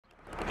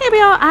here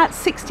we are at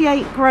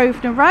 68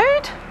 Grosvenor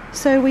Road.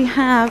 So we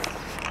have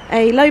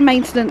a low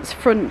maintenance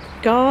front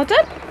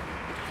garden,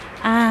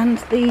 and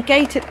the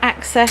gated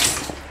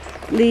access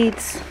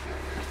leads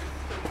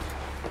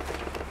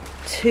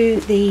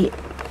to the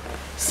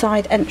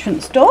side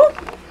entrance door.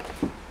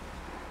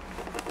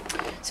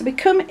 So we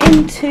come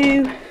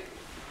into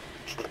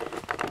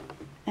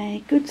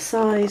a good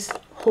sized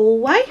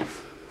hallway,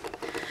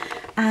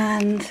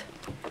 and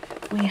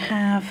we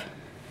have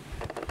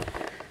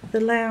the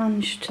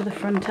lounge to the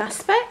front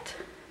aspect.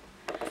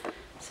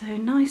 So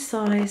nice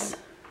size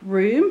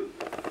room.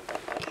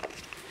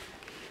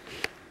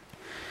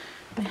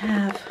 We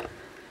have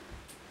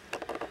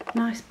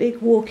nice big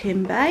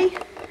walk-in bay.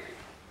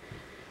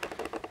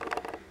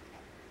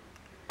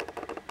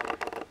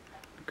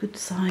 Good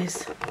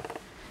size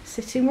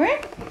sitting room.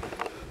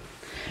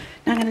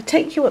 Now I'm going to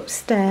take you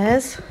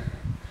upstairs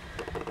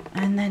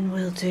and then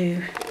we'll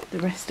do the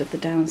rest of the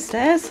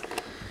downstairs.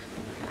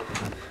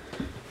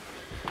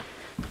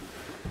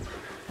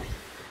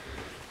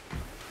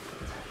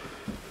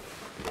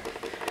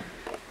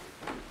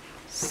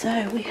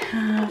 So we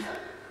have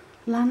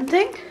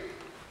landing,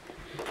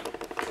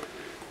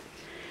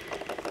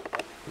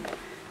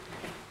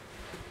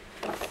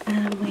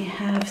 and we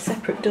have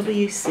separate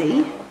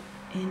WC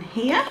in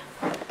here.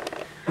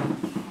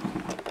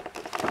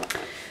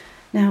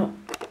 Now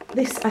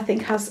this I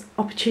think has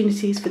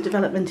opportunities for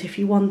development if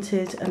you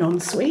wanted an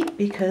ensuite,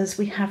 because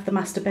we have the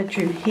master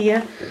bedroom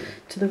here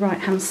to the right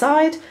hand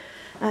side,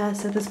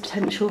 so there's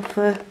potential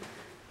for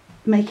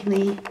making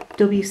the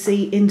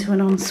WC into an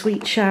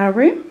ensuite shower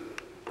room.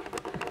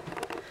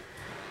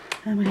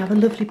 And we have a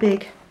lovely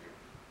big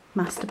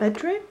master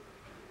bedroom.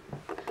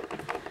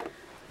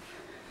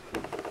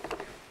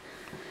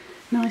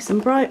 Nice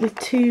and bright with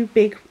two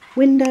big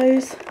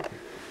windows.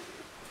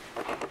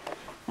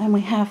 And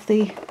we have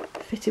the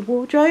fitted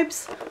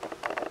wardrobes.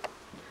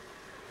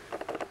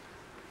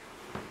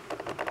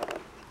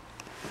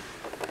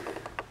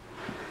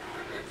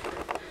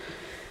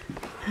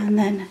 And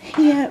then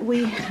here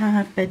we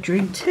have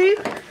bedroom 2,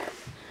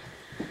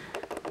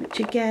 which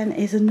again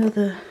is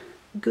another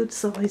good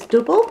size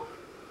double.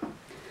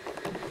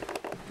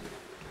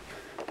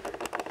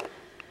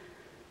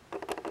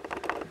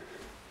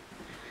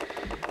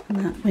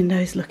 And that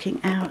window's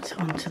looking out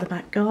onto the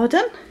back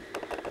garden.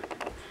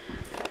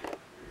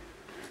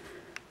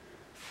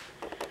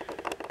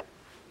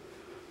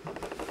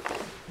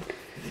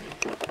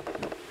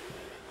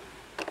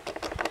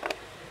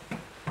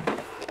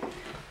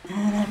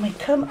 And then we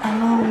come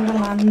along the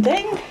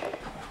landing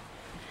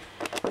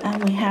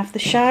and we have the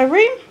shower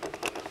room.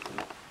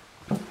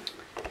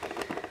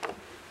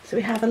 So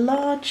we have a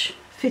large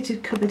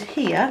fitted cupboard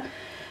here,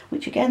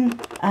 which again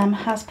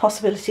has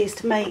possibilities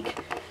to make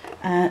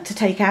to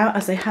take out,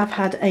 as they have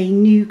had a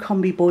new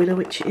combi boiler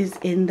which is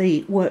in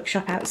the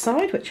workshop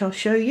outside, which I'll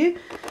show you.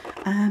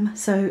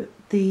 So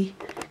the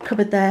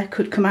cupboard there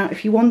could come out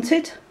if you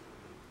wanted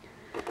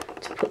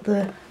to put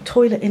the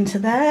toilet into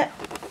there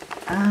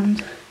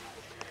and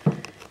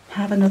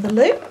have another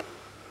loo.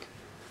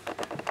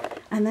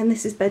 And then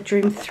this is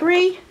bedroom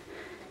 3,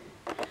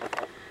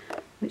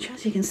 which,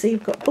 as you can see,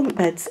 we've got bunk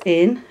beds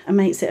in and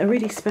makes it a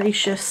really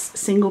spacious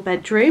single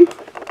bedroom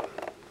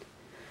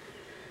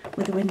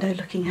with a window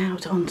looking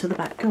out onto the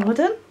back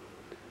garden.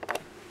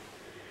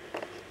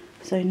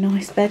 So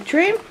nice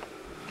bedroom.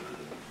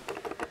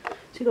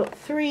 So you've got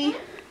 3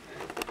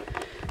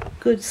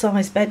 good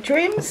sized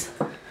bedrooms,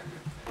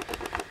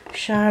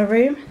 shower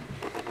room,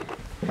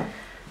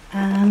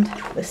 and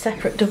the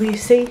separate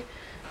WC,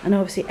 and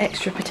obviously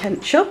extra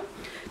potential.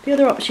 The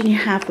other option you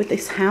have with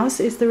this house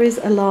is there is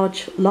a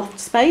large loft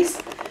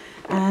space.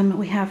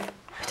 We have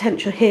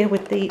potential here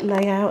with the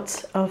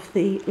layout of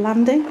the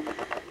landing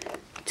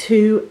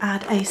to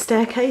add a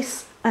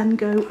staircase and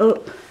go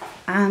up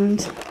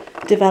and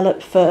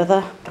develop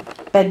further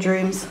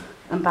bedrooms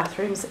and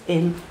bathrooms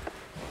in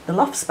the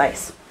loft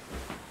space.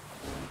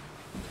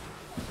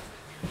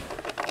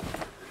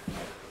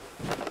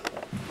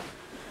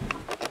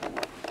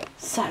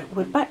 So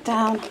we're back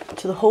down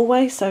to the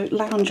hallway, so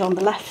lounge on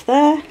the left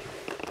there.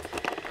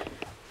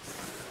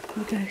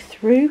 We'll go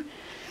through,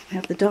 we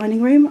have the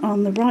dining room.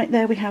 On the right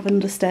there we have an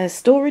understairs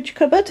storage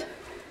cupboard.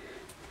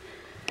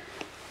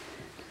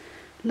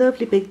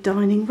 Lovely big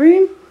dining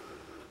room.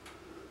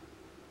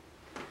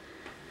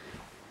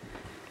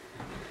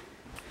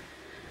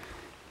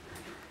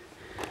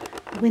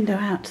 Window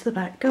out to the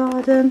back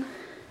garden.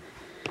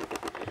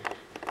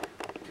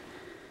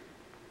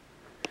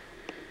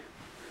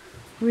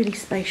 Really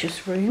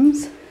spacious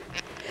rooms.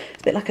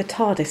 It's a bit like a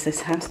TARDIS,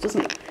 this house.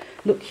 Doesn't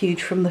look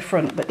huge from the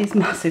front, but is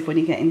massive when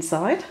you get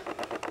inside.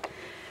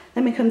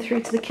 Then we come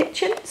through to the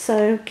kitchen.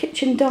 So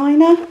kitchen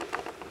diner.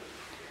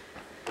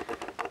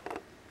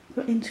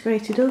 Got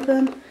integrated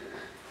oven.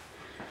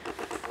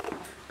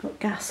 Got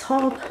gas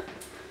hob.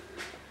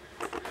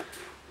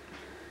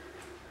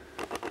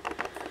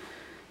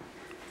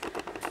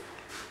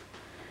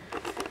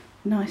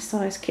 Nice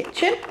size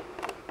kitchen.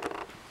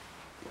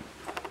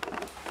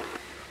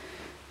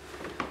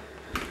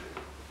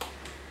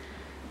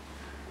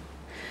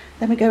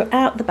 Then we go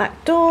out the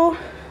back door.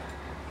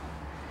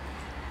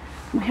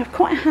 We have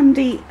quite a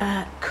handy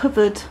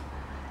covered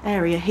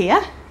area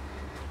here,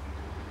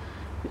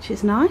 which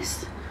is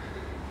nice.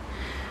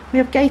 We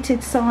have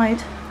gated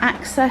side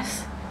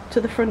access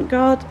to the front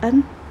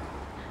garden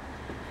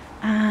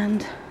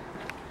and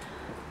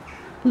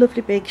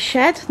lovely big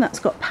shed that's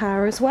got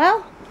power as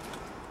well.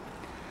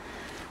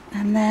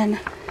 And then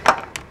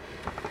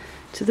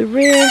to the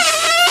rear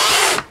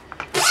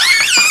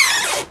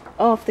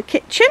of the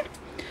kitchen,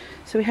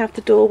 so we have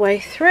the doorway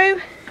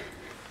through,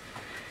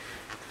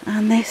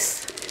 and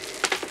this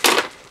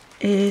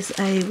is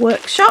a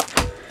workshop,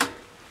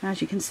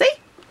 as you can see,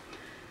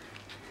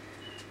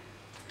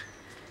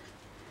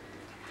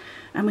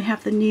 and we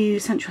have the new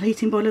central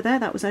heating boiler there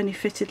that was only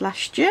fitted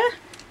last year.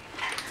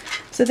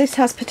 So this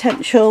has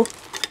potential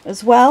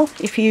as well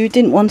if you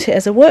didn't want it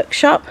as a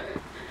workshop,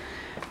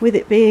 with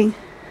it being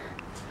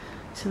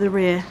to the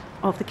rear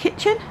of the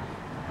kitchen.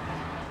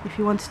 If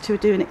you wanted to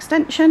do an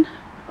extension,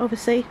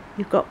 obviously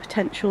you've got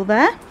potential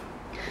there.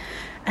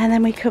 And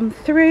then we come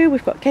through,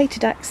 we've got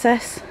gated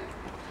access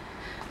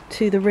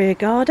to the rear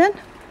garden,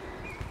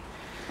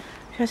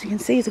 which as you can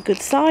see is a good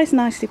size,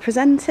 nicely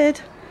presented.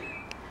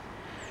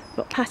 We've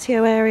got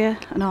patio area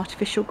and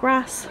artificial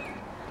grass,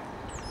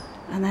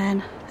 and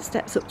then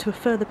steps up to a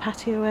further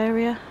patio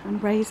area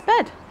and raised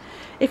bed.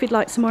 If you'd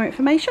like some more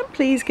information,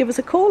 please give us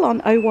a call on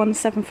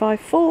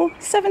 01754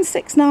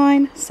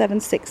 769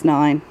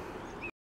 769.